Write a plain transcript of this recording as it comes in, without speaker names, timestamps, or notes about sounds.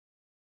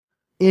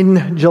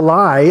In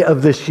July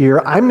of this year,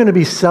 I'm going to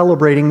be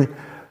celebrating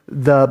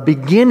the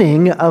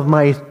beginning of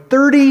my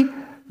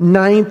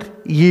 39th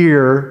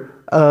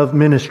year of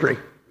ministry.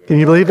 Can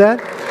you believe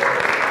that?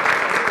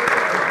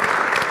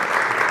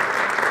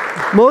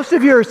 Most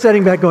of you are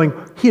sitting back going,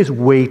 he is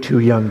way too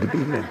young to be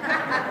me.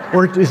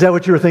 Or is that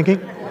what you were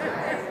thinking?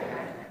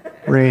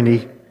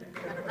 Randy.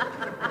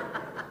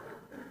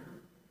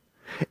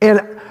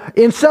 And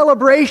in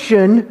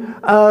celebration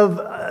of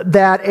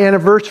that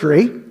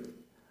anniversary,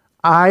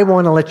 I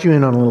want to let you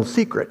in on a little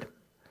secret.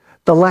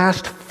 The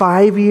last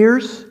 5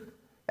 years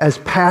as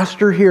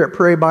pastor here at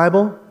Prairie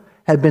Bible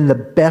have been the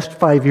best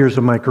 5 years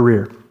of my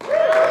career.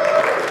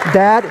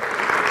 That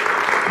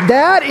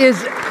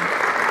is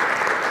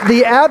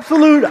the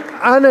absolute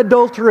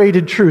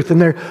unadulterated truth.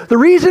 And the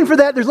reason for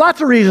that, there's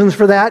lots of reasons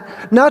for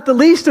that, not the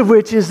least of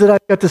which is that I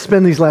got to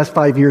spend these last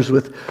 5 years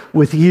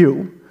with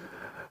you.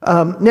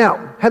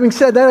 Now, having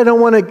said that, I don't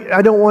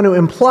want to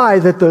imply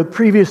that the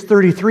previous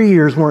 33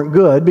 years weren't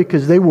good,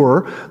 because they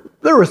were.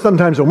 There were some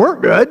times that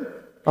weren't good,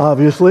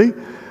 obviously.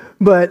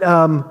 But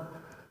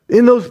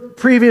in those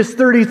previous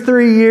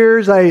 33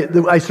 years,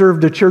 I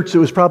served a church that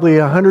was probably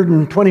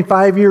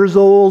 125 years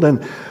old,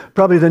 and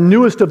probably the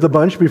newest of the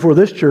bunch before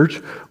this church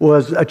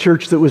was a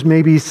church that was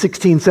maybe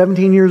 16,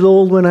 17 years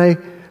old when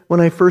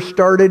I first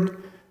started.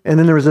 And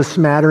then there was a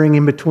smattering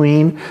in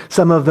between.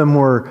 Some of them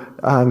were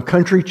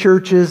country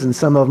churches, and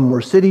some of them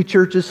were city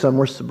churches, some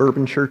were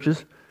suburban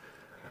churches.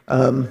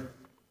 But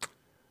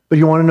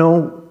you want to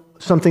know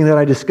something that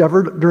I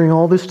discovered during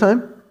all this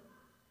time?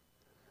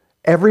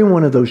 Every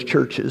one of those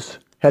churches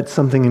had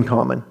something in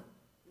common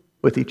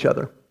with each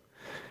other.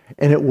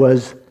 And it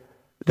was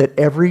that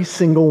every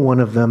single one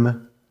of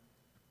them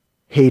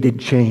hated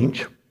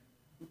change.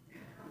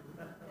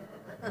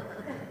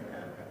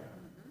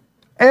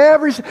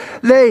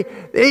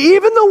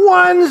 Even the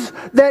ones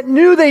that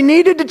knew they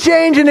needed to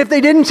change, and if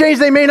they didn't change,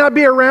 they may not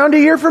be around a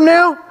year from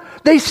now,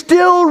 they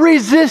still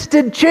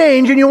resisted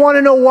change. And you want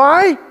to know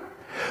why?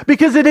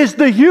 Because it is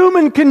the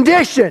human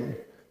condition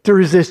to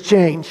resist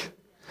change.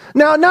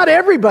 Now, not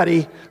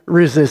everybody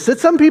resists it.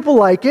 Some people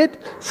like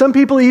it. Some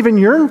people even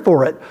yearn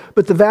for it.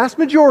 But the vast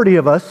majority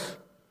of us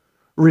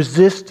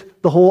resist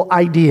the whole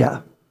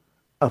idea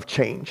of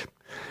change.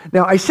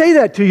 Now, I say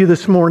that to you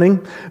this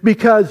morning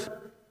because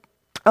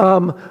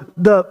for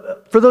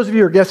those of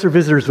you who are guests or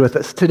visitors with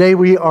us, today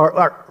we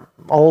are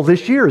all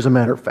this year, as a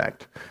matter of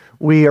fact,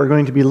 we are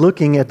going to be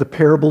looking at the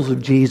parables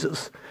of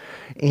Jesus.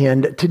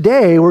 And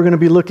today we're going to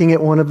be looking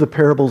at one of the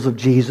parables of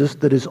Jesus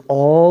that is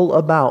all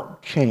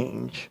about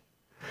change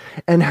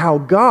and how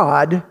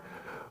God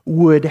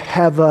would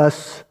have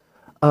us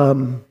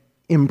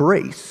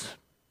embrace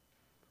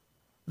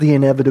the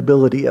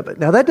inevitability of it.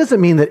 Now, that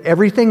doesn't mean that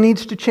everything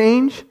needs to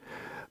change,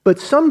 but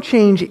some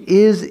change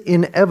is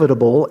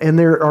inevitable, and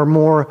there are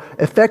more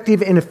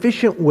effective and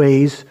efficient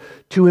ways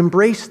to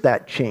embrace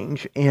that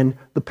change. And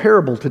the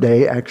parable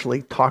today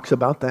actually talks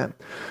about that.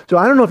 So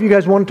I don't know if you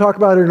guys want to talk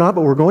about it or not,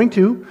 but we're going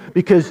to,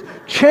 because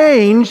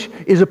change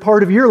is a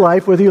part of your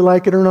life, whether you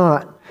like it or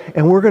not.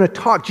 And we're going to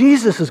talk,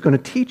 Jesus is going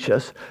to teach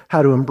us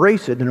how to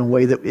embrace it in a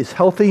way that is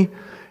healthy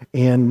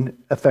and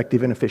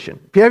effective and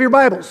efficient. If you have your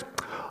Bibles,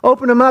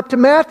 open them up to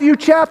Matthew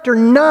chapter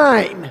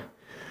 9.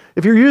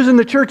 If you're using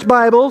the church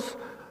Bibles,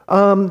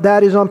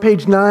 that is on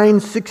page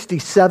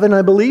 967,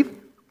 I believe.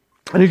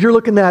 And as you're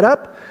looking that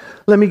up,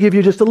 let me give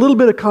you just a little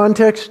bit of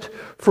context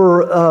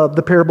for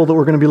the parable that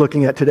we're going to be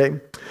looking at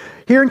today.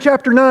 Here in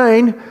chapter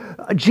 9,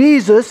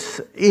 Jesus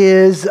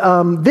is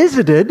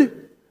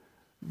visited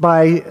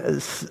by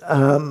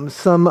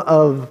some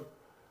of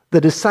the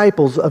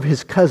disciples of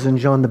his cousin,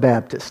 John the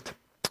Baptist.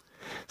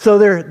 So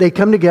they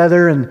come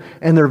together and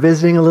they're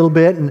visiting a little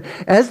bit. And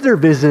as they're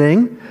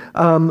visiting,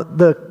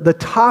 the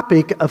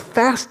topic of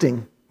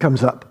fasting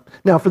comes up.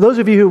 Now, for those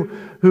of you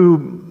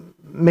who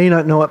may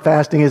not know what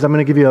fasting is, I'm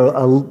going to give you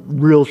a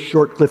real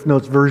short Cliff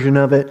Notes version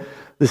of it.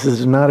 This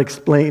does not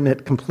explain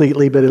it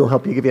completely, but it'll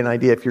help you give you an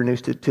idea if you're new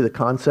to the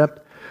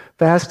concept.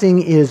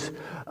 Fasting is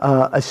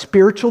a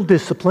spiritual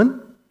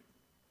discipline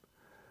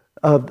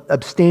of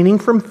abstaining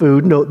from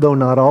food, though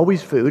not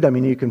always food. I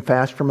mean, you can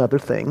fast from other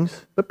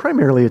things, but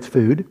primarily it's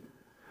food.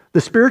 The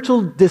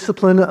spiritual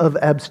discipline of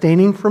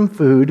abstaining from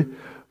food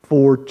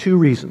for two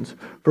reasons.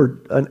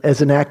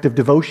 As an act of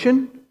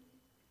devotion,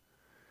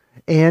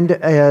 and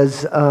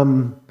as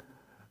an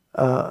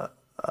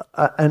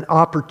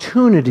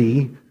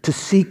opportunity to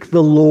seek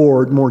the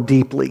Lord more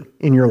deeply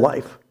in your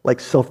life, like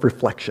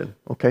self-reflection,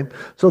 okay?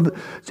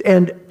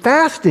 And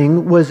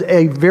fasting was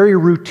a very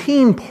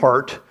routine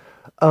part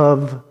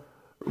of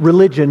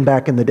religion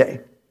back in the day,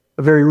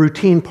 a very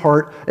routine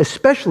part,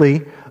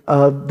 especially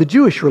of the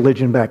Jewish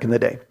religion back in the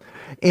day.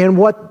 And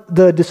what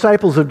the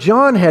disciples of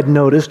John had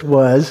noticed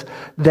was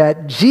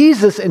that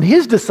Jesus and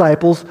his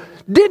disciples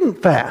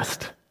didn't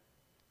fast.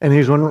 And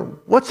he's wondering,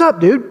 what's up,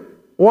 dude?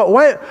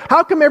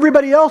 How come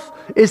everybody else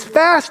is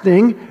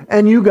fasting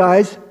and you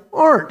guys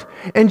aren't?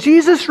 And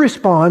Jesus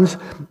responds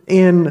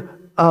in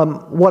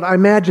what I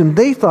imagine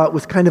they thought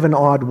was kind of an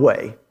odd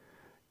way.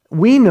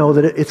 We know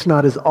that it's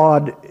not as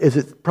odd as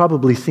it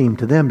probably seemed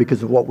to them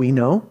because of what we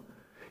know.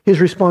 His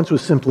response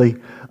was simply,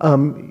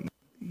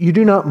 you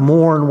do not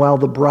mourn while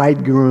the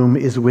bridegroom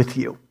is with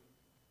you.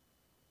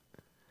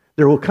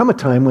 There will come a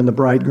time when the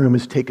bridegroom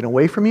is taken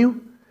away from you.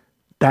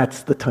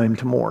 That's the time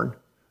to mourn.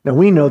 Now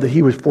we know that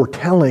he was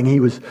foretelling, he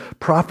was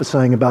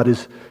prophesying about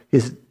his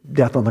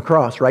death on the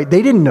cross, right?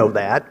 They didn't know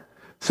that.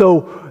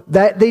 So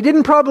that they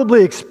didn't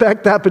probably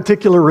expect that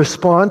particular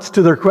response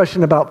to their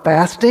question about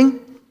fasting,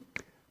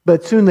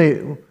 but soon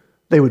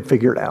they would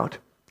figure it out.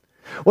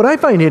 What I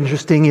find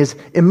interesting is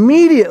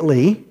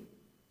immediately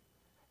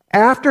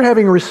after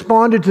having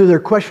responded to their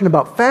question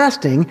about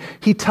fasting,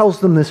 he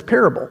tells them this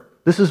parable.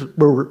 This is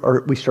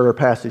where we start our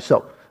passage.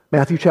 So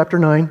Matthew chapter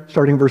 9,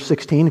 starting verse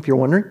 16, if you're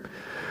wondering.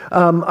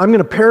 I'm going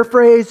to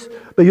paraphrase,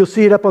 but you'll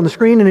see it up on the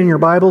screen and in your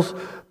Bibles.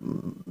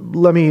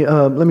 Let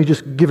me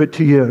just give it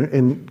to you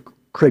in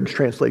Craig's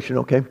translation,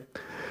 okay?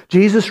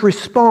 Jesus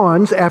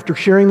responds after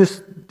sharing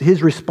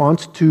his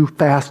response to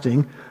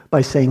fasting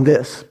by saying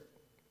this.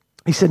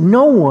 He said,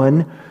 no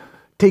one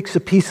takes a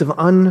piece of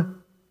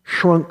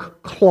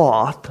unshrunk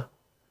cloth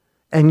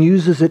and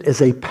uses it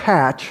as a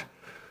patch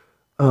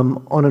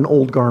on an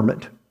old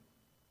garment.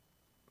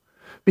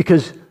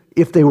 Because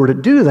if they were to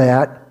do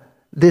that,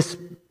 this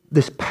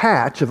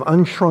patch of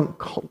unshrunk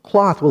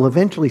cloth will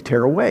eventually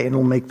tear away and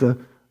it'll make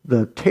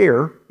the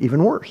tear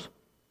even worse.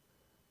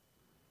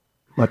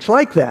 Much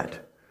like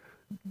that,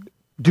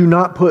 do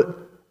not put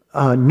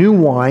new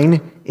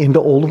wine into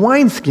old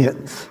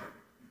wineskins.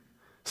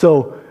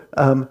 So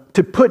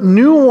to put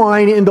new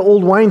wine into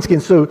old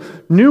wineskins, so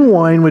new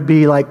wine would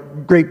be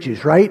like grape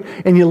juice, right?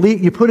 And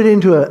you put it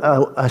into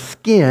a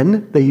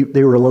skin,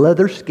 they were a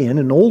leather skin,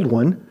 an old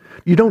one.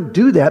 You don't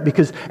do that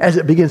because as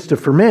it begins to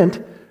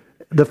ferment,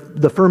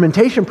 the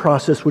fermentation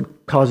process would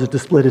cause it to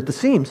split at the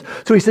seams.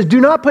 So he says,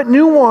 do not put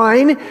new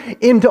wine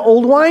into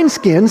old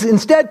wineskins.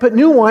 Instead, put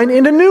new wine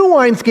into new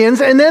wineskins.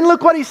 And then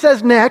look what he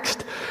says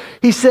next.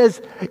 He says,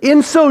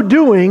 in so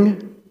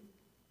doing,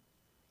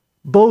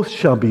 both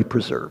shall be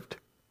preserved.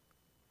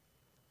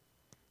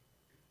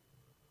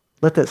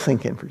 Let that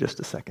sink in for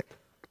just a second.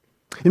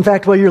 In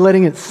fact, while you're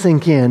letting it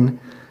sink in,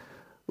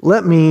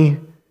 let me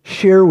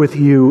share with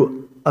you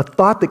a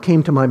thought that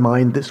came to my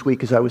mind this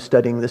week as I was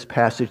studying this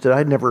passage that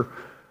I'd never...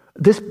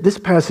 This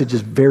passage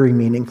is very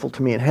meaningful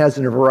to me. It has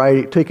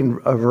taken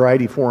a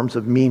variety of forms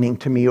of meaning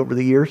to me over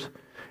the years,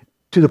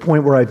 to the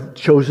point where I've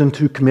chosen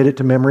to commit it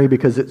to memory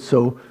because it's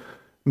so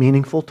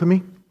meaningful to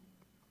me.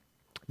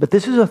 But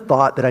this is a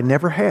thought that I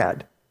never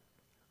had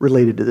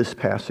related to this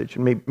passage.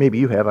 And maybe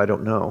you have, I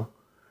don't know.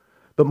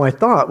 But my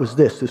thought was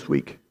this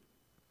week.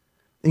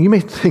 And you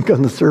may think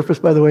on the surface,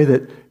 by the way,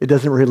 that it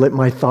doesn't relate,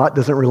 my thought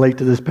doesn't relate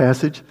to this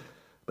passage.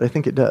 But I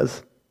think it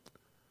does.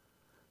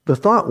 The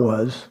thought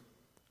was,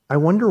 I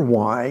wonder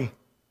why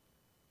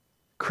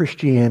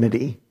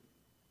Christianity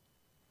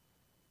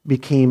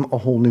became a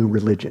whole new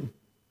religion.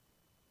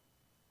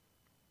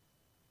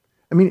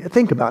 I mean,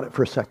 think about it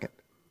for a second.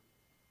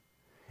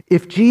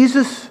 If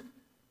Jesus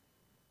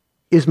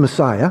is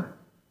Messiah,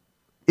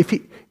 and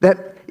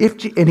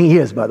he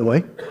is, by the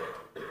way,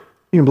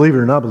 you can believe it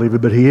or not believe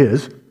it, but he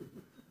is,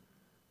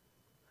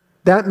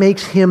 that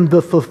makes him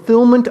the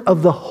fulfillment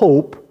of the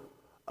hope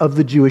of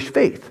the Jewish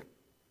faith.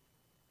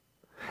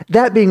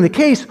 That being the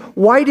case,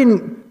 why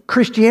didn't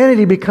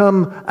Christianity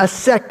become a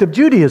sect of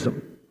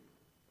Judaism?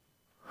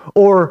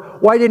 Or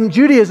why didn't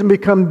Judaism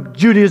become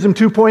Judaism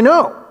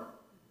 2.0?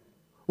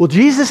 Well,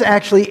 Jesus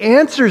actually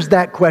answers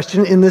that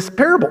question in this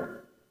parable.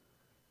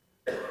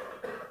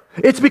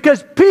 It's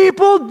because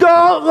people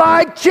don't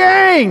like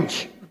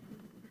change.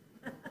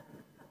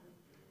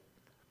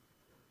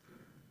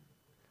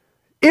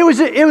 It was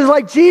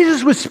like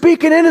Jesus was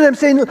speaking into them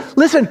saying,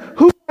 listen,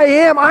 who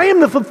I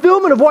am the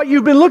fulfillment of what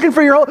you've been looking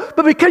for your whole,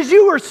 but because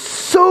you are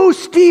so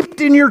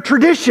steeped in your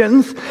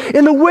traditions,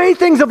 in the way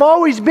things have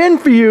always been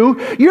for you,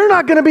 you're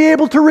not going to be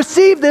able to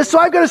receive this, so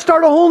I've got to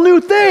start a whole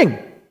new thing.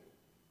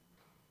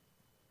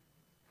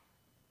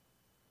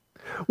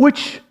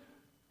 Which,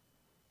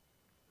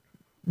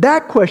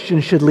 that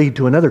question should lead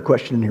to another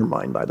question in your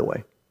mind, by the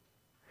way.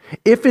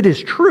 If it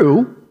is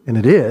true, and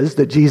it is,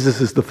 that Jesus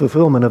is the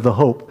fulfillment of the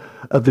hope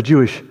of the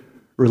Jewish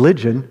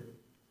religion,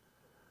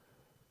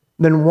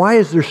 then why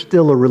is there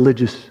still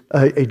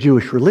a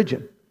Jewish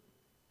religion?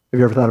 Have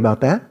you ever thought about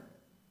that?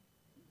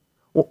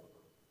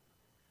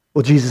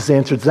 Well, Jesus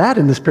answers that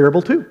in this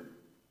parable too.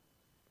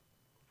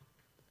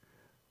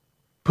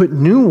 Put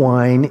new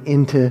wine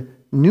into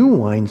new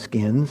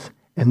wineskins,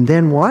 and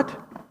then what?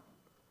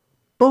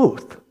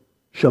 Both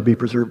shall be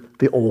preserved,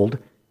 the old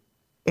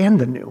and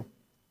the new.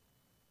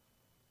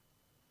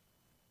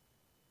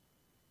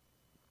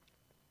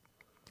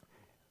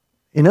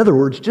 In other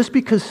words, just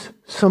because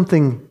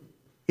something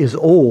is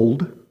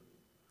old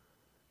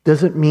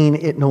doesn't mean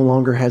it no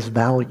longer has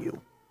value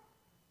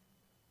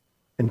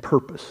and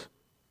purpose.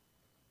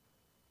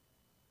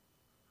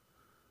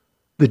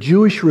 The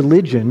Jewish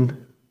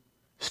religion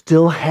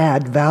still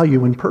had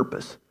value and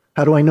purpose.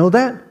 How do I know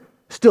that?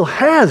 Still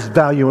has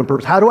value and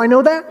purpose. How do I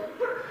know that?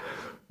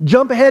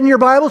 Jump ahead in your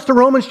Bibles to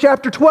Romans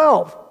chapter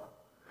 12.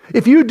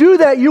 If you do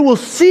that, you will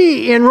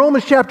see in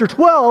Romans chapter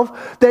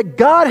 12 that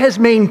God has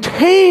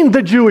maintained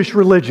the Jewish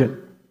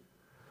religion,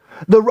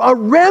 a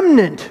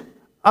remnant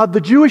of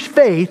the Jewish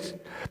faith,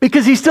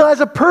 because he still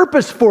has a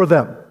purpose for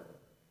them.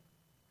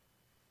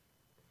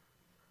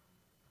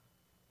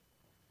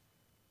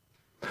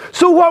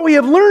 So what we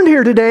have learned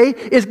here today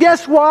is,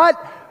 guess what?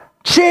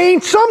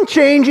 Some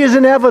change is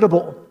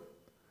inevitable.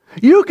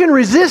 You can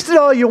resist it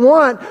all you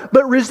want,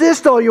 but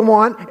resist all you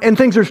want, and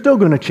things are still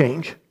going to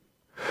change.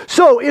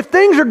 So if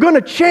things are going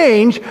to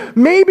change,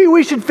 maybe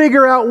we should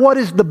figure out what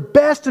is the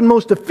best and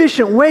most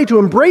efficient way to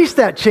embrace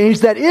that change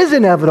that is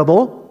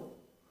inevitable,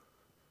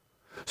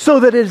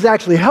 so that it is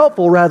actually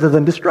helpful rather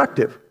than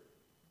destructive.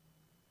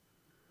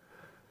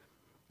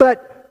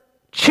 But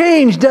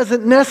change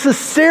doesn't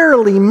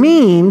necessarily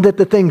mean that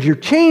the things you're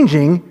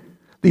changing,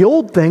 the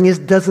old thing,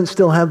 doesn't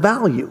still have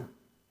value.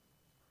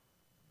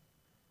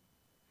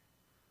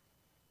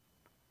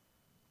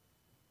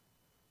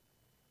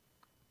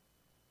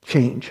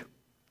 Change.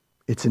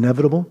 It's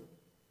inevitable.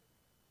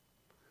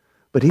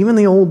 But even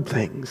the old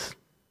things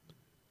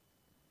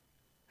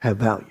have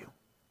value.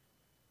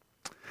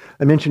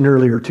 I mentioned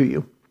earlier to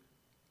you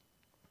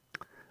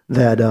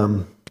that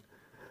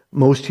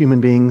most human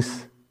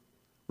beings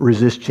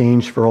resist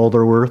change for all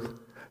they're worth.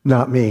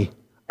 Not me.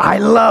 I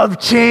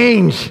love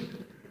change.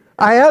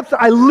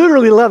 I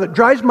literally love it.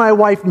 Drives my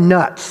wife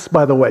nuts,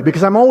 by the way,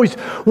 because I'm always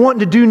wanting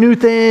to do new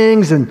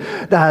things and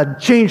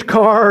change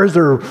cars,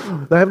 or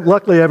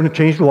luckily I haven't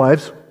changed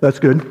wives. That's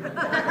good.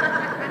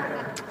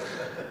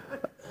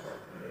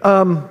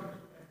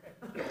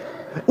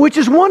 Which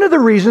is one of the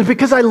reasons,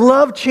 because I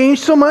love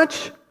change so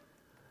much,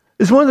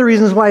 is one of the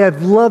reasons why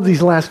I've loved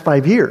these last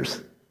 5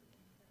 years.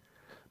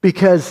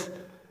 Because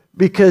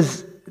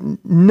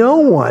no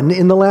one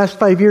in the last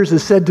 5 years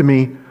has said to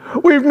me,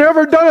 "We've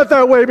never done it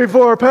that way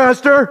before,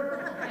 Pastor."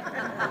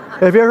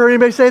 Have you ever heard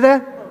anybody say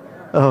that?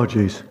 Oh,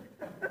 geez.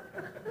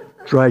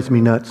 Drives me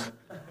nuts.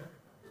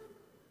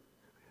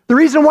 The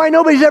reason why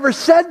nobody's ever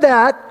said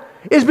that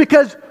is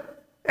because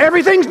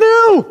everything's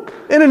new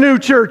in a new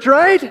church,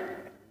 right?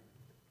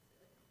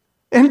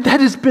 And that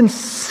has been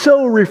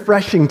so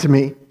refreshing to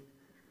me.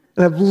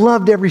 And I've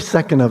loved every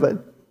second of it.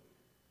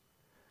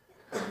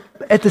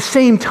 At the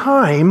same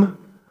time,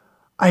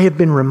 I have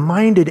been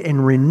reminded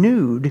and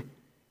renewed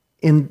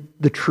in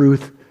the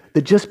truth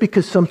that just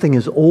because something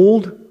is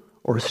old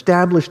or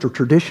established or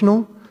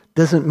traditional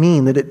doesn't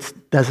mean that it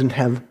doesn't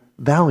have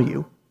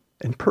value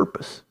and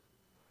purpose.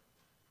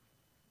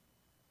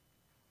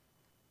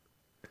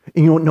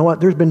 And you know what?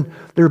 There have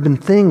been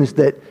things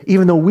that,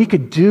 even though we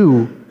could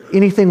do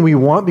anything we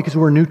want because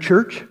we're a new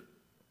church,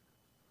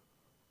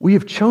 we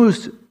have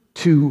chose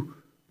to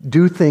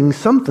do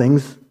some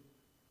things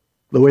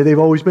the way they've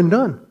always been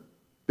done,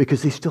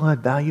 because they still have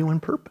value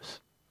and purpose.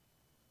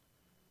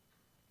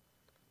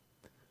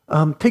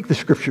 Take the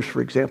scriptures,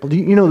 for example.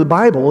 You know the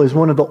Bible is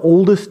one of the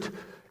oldest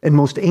and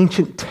most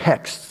ancient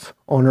texts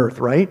on earth,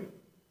 right?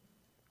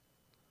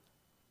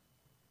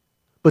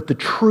 But the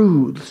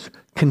truths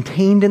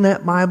contained in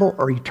that Bible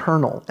are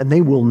eternal, and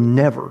they will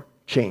never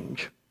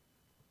change.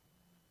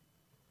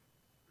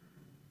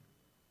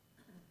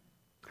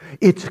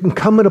 It's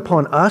incumbent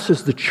upon us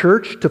as the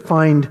church to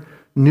find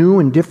new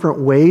and different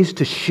ways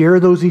to share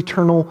those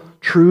eternal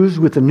truths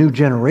with a new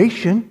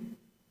generation.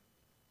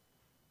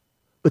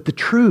 But the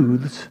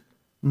truths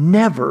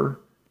never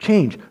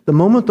change. The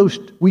moment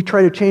we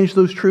try to change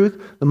those truths,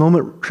 the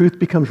moment truth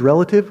becomes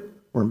relative,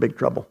 we're in big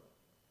trouble.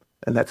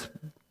 And that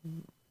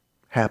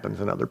happens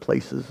in other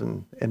places,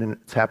 and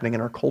it's happening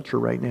in our culture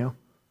right now.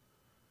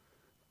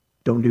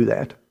 Don't do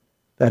that.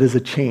 That is a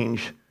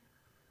change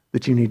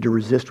that you need to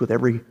resist with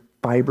every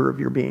fiber of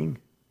your being.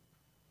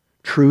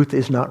 Truth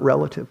is not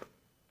relative.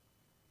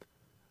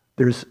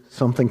 There's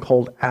something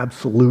called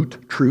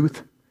absolute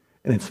truth,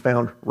 and it's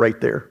found right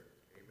there.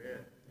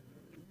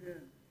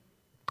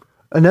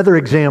 Another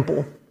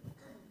example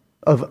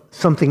of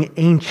something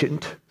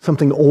ancient,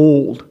 something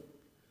old,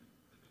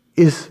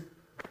 is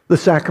the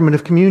sacrament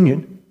of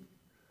communion.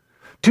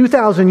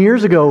 2,000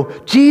 years ago,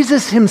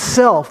 Jesus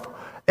himself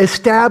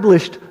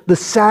established the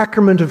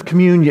sacrament of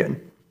communion.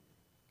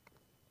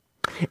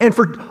 And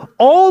for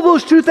all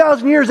those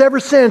 2,000 years ever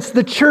since,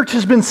 the church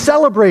has been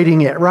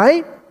celebrating it,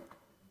 right?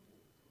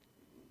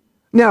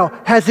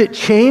 Now, has it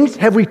changed?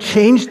 Have we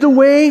changed the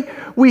way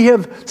we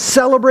have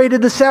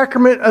celebrated the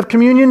sacrament of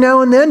communion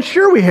now and then?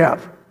 Sure we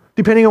have.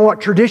 Depending on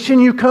what tradition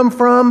you come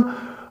from,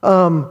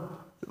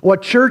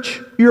 what church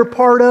you're a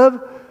part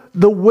of,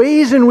 the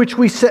ways in which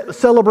we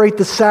celebrate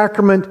the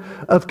sacrament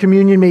of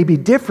communion may be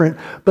different,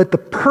 but the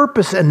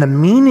purpose and the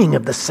meaning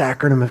of the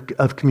sacrament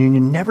of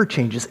communion never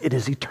changes. It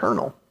is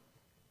eternal.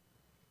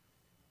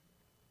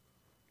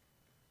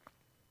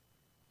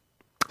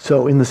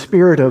 So in the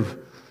spirit of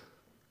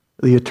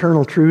the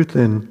eternal truth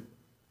and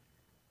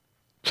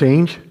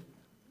change,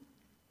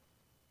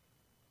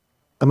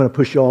 I'm going to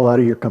push you all out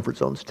of your comfort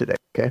zones today,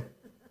 okay?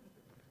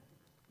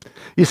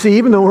 You see,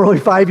 even though we're only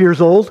 5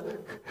 years old,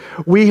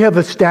 we have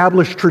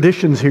established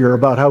traditions here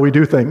about how we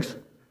do things.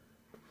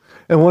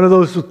 And one of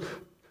those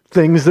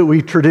things that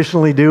we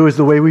traditionally do is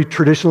the way we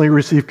traditionally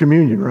receive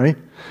communion, right?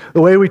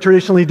 The way we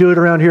traditionally do it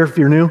around here, if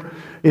you're new,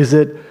 is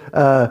that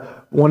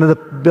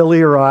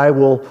Billy or I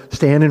will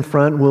stand in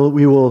front.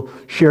 We will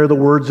share the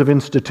words of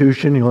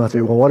institution. You'll have to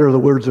say, well, what are the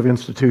words of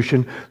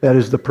institution? That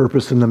is the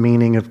purpose and the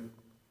meaning of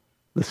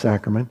the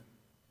sacrament.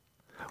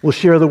 We'll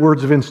share the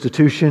words of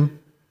institution,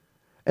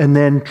 and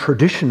then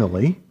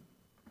traditionally,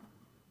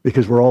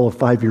 because we're all of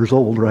 5 years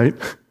old, right?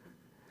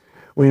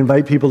 We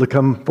invite people to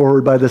come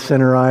forward by the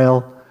center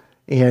aisle,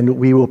 and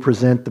we will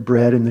present the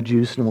bread and the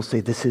juice, and we'll say,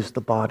 this is the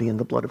body and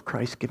the blood of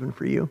Christ given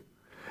for you.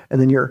 And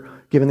then you're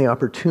given the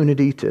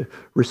opportunity to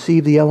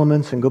receive the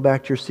elements and go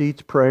back to your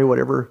seats, pray,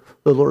 whatever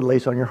the Lord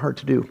lays on your heart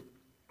to do.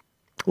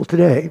 Well,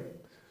 today,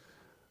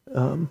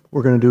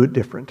 we're going to do it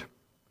different.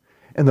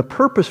 And the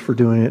purpose for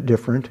doing it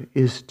different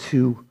is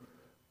to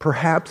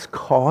perhaps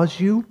cause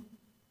you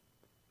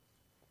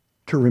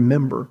to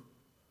remember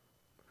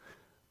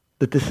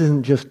that this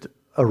isn't just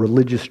a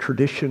religious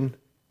tradition,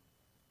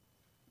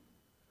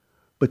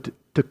 but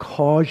to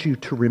cause you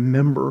to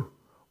remember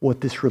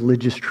what this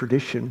religious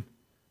tradition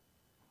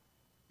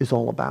is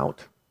all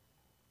about.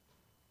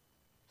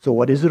 So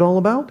what is it all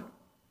about?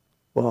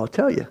 Well, I'll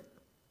tell you.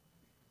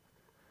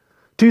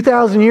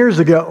 2,000 years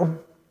ago,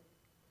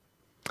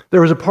 there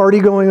was a party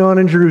going on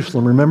in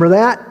Jerusalem. Remember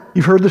that?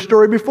 You've heard the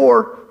story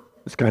before.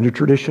 It's kind of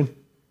tradition.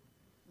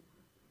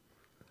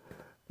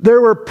 There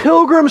were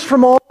pilgrims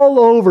from all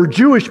over,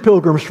 Jewish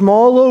pilgrims from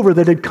all over,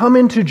 that had come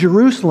into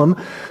Jerusalem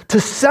to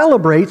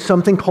celebrate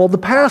something called the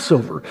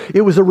Passover.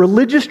 It was a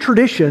religious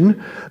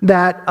tradition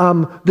that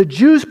the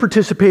Jews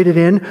participated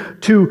in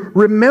to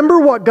remember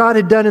what God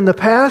had done in the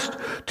past,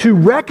 to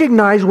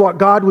recognize what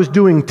God was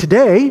doing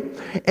today,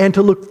 and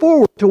to look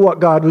forward to what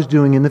God was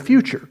doing in the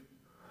future.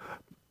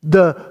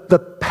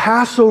 The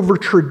Passover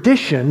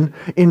tradition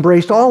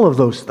embraced all of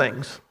those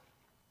things.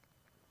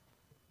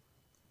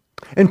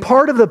 And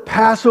part of the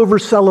Passover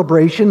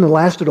celebration that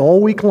lasted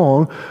all week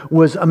long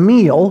was a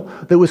meal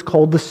that was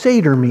called the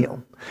Seder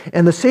meal.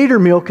 And the Seder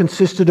meal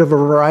consisted of a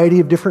variety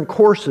of different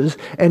courses,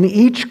 and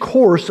each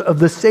course of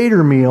the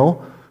Seder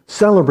meal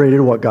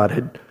celebrated what God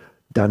had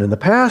done in the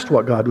past,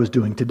 what God was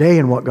doing today,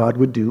 and what God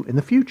would do in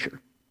the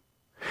future.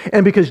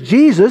 And because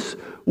Jesus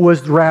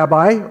was the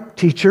rabbi,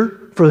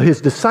 teacher for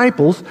his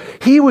disciples,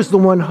 he was the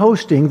one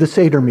hosting the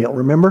Seder meal,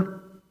 remember?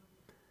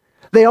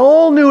 They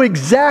all knew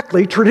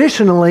exactly,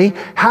 traditionally,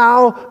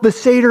 how the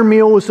Seder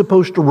meal was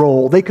supposed to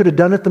roll. They could have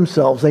done it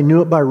themselves. They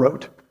knew it by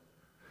rote.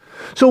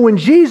 So when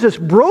Jesus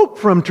broke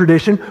from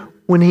tradition,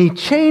 when he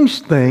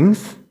changed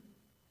things,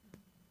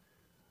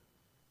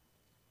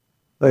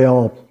 they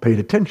all paid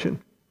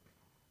attention.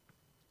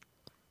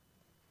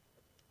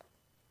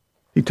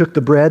 He took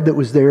the bread that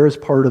was there as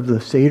part of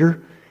the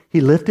Seder. He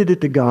lifted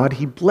it to God.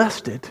 He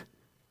blessed it.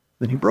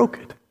 Then he broke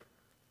it.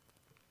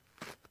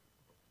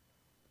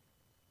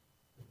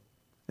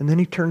 And then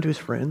he turned to his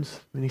friends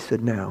and he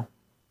said, now,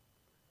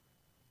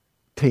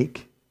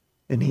 take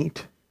and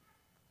eat,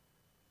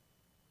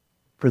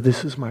 for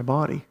this is my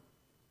body.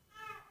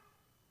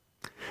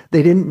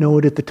 They didn't know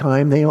it at the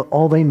time.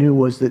 All they knew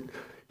was that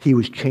he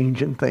was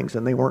changing things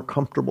and they weren't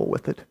comfortable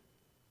with it.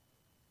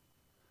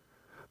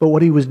 But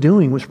what he was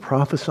doing was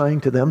prophesying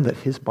to them that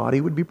his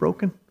body would be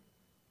broken.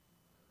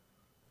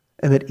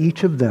 And that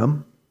each of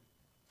them,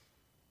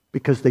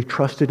 because they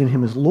trusted in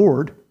him as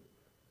Lord,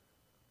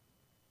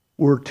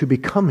 were to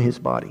become his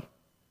body.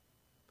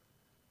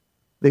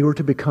 They were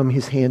to become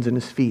his hands and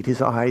his feet, his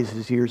eyes,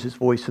 his ears, his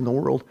voice in the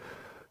world.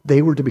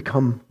 They were to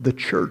become the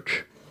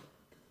church.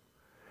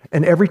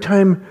 And every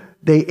time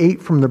they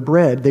ate from the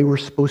bread, they were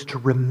supposed to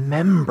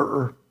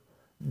remember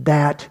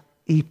that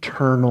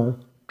eternal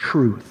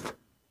truth.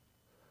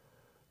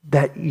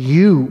 That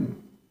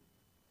you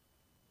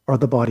are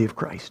the body of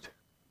Christ.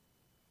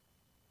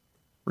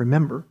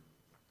 Remember.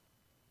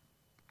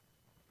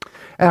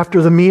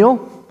 After the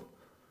meal,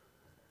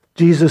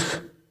 Jesus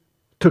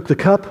took the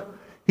cup,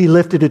 he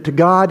lifted it to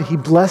God, he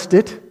blessed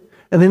it,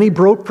 and then he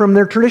broke from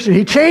their tradition.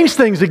 He changed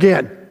things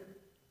again.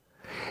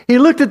 He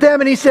looked at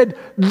them and he said,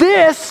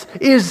 this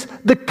is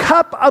the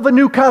cup of a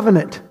new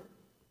covenant.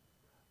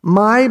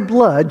 My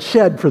blood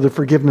shed for the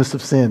forgiveness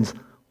of sins.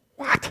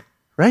 What?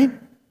 Right?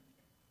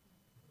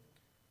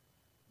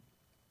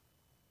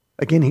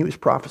 Again, he was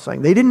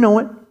prophesying. They didn't know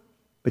it,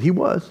 but he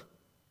was.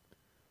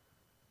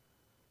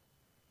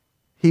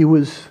 He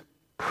was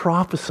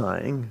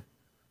prophesying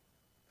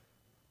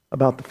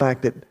about the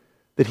fact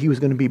that he was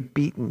going to be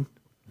beaten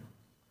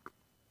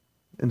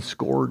and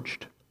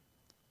scourged.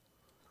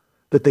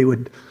 That they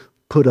would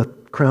put a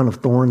crown of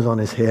thorns on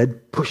his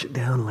head, push it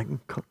down like...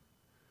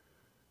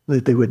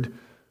 That they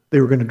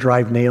were going to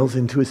drive nails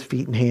into his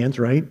feet and hands,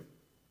 right?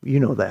 You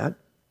know that.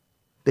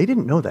 They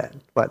didn't know that,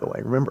 by the way,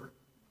 remember.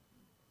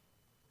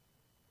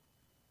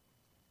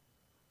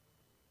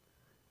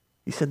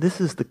 He said, this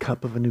is the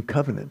cup of a new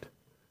covenant.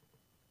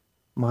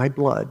 My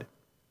blood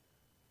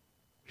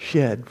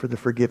shed for the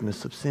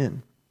forgiveness of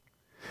sin.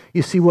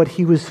 You see, what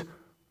he was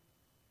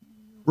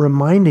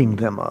reminding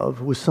them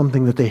of was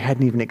something that they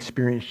hadn't even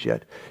experienced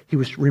yet. He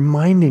was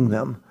reminding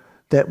them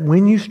that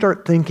when you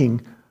start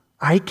thinking,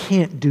 I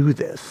can't do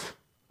this.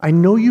 I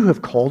know you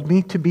have called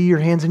me to be your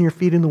hands and your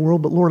feet in the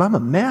world, but Lord, I'm a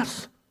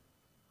mess.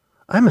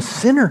 I'm a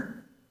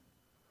sinner.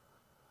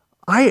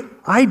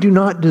 I do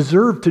not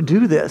deserve to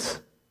do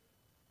this.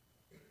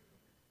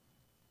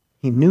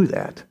 He knew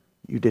that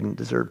you didn't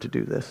deserve to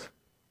do this.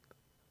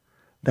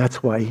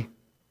 That's why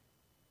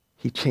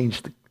he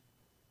changed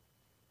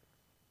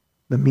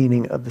the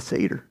meaning of the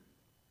Seder.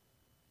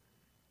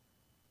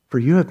 For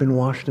you have been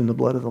washed in the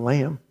blood of the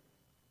Lamb.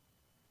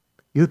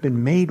 You have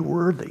been made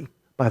worthy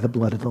by the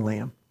blood of the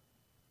Lamb.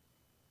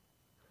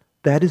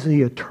 That is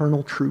the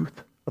eternal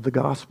truth of the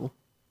gospel,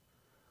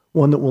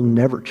 one that will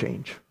never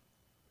change.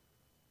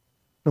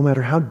 No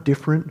matter how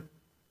different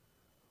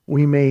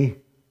we may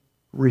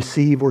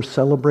receive or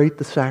celebrate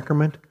the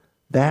sacrament,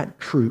 that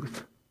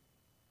truth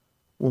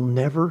will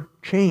never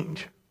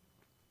change.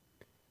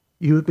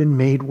 You have been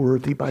made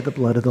worthy by the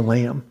blood of the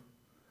Lamb.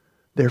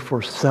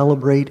 Therefore,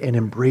 celebrate and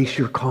embrace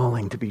your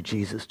calling to be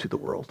Jesus to the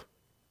world.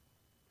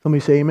 Somebody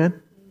say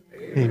amen?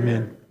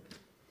 Amen.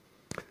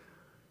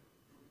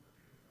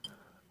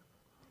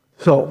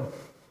 So,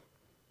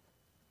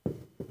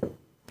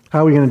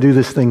 how are we going to do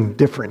this thing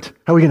different?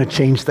 How are we going to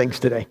change things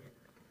today?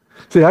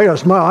 See, I got to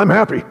smile. I'm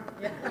happy.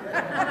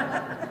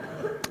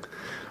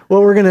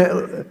 Well, we're going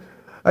to...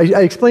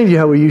 I explained to you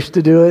how we used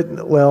to do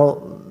it.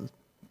 Well,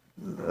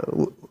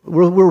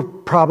 we're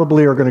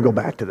probably are going to go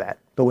back to that,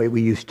 the way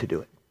we used to do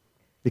it.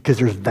 Because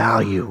there's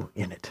value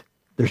in it.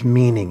 There's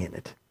meaning in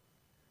it.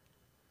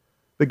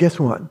 But guess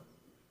what?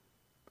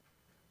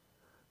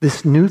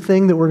 This new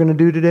thing that we're going to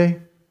do today,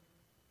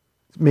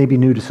 it's maybe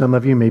new to some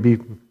of you. Maybe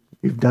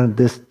you've done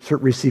this,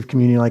 received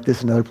communion like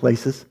this in other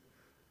places.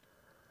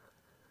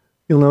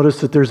 You'll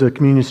notice that there's a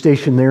communion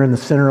station there in the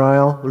center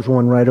aisle. There's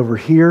one right over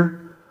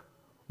here,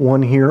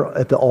 one here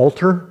at the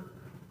altar,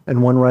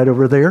 and one right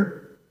over there.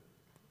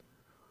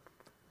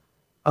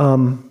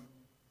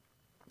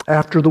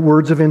 After the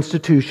words of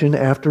institution,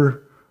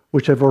 after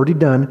which I've already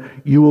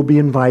done, you will be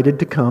invited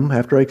to come,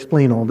 after I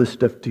explain all this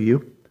stuff to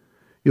you,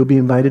 you'll be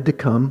invited to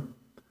come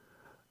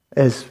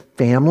as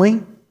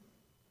family,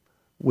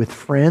 with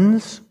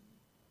friends,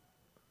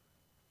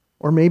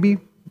 or maybe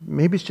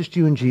it's just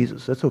you and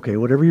Jesus. That's okay,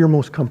 whatever you're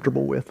most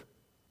comfortable with.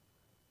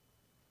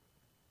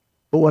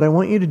 But what I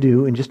want you to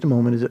do in just a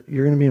moment is that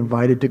you're going to be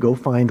invited to go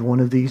find one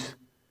of these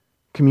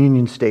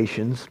communion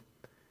stations,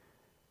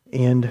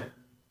 and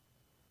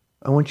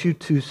I want you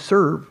to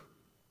serve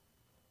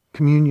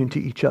communion to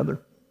each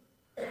other.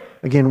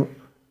 Again,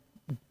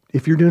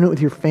 if you're doing it with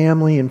your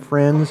family and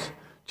friends,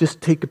 just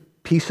take a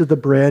piece of the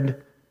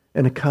bread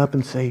and a cup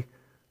and say,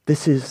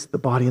 "This is the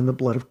body and the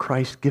blood of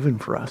Christ given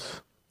for us."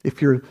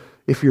 If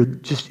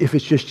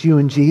it's just you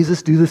and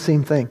Jesus, do the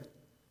same thing.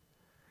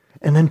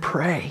 And then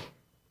pray.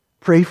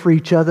 Pray for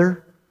each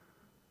other.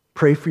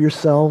 Pray for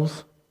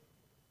yourselves.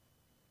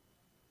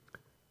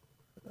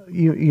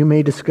 You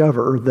may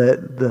discover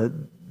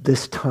that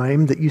this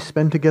time that you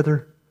spend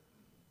together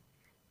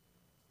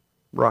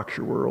rocks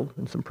your world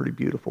in some pretty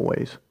beautiful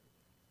ways,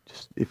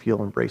 just if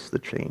you'll embrace the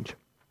change.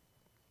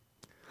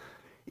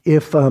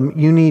 If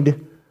you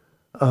need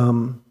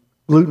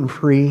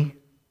gluten-free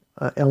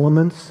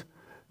elements,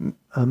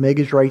 Meg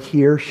is right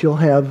here. She'll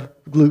have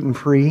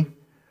gluten-free,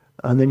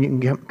 and then you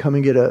can come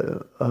and get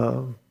a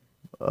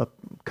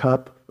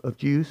cup of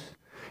juice.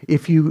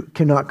 If you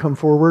cannot come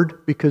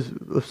forward because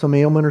of some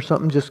ailment or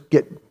something, just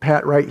get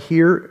Pat right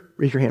here.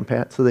 Raise your hand,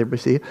 Pat, so everybody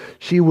see you.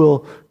 She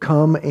will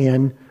come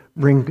and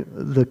bring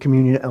the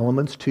communion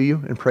elements to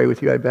you and pray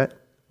with you, I bet,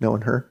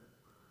 knowing her.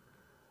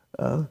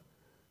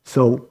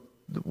 So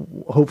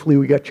hopefully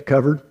we got you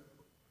covered.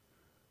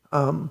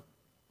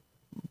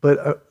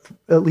 But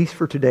at least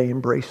for today,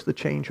 embrace the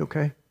change,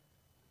 okay?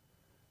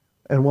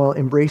 And while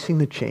embracing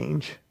the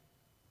change,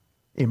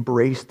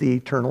 embrace the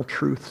eternal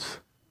truths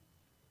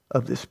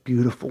of this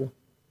beautiful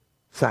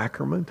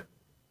sacrament.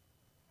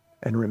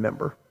 And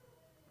remember,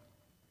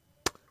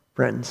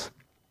 friends,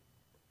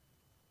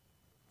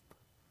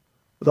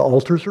 the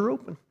altars are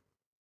open.